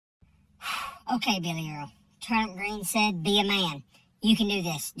Okay, Billy Earl. Turnip Green said, be a man. You can do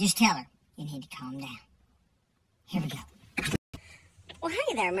this. Just tell her. You need to calm down. Here we go. Well,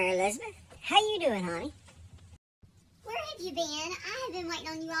 hey there, Mary Elizabeth. How you doing, honey? Where have you been? I have been waiting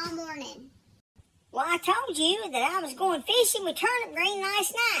on you all morning. Well, I told you that I was going fishing with Turnip Green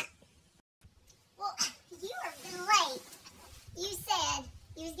last night. Well, you are late. You said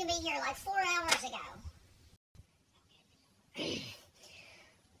you was going to be here like 4 hours ago.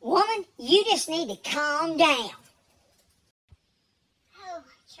 Woman, you just need to calm down. Oh,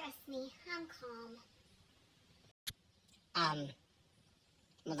 trust me, I'm calm.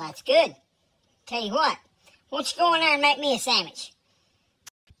 Well, that's good. Tell you what, why don't you go in there and make me a sandwich?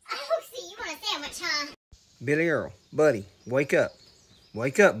 Oh, see, you want a sandwich, huh? Billy Earl, buddy, wake up.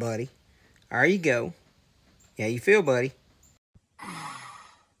 Wake up, buddy. There you go. How you feel, buddy?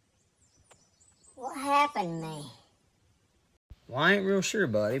 What happened to me? Well, I ain't real sure,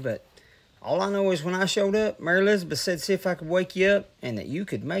 buddy, but all I know is when I showed up, Mary Elizabeth said see if I could wake you up and that you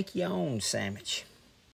could make your own sandwich.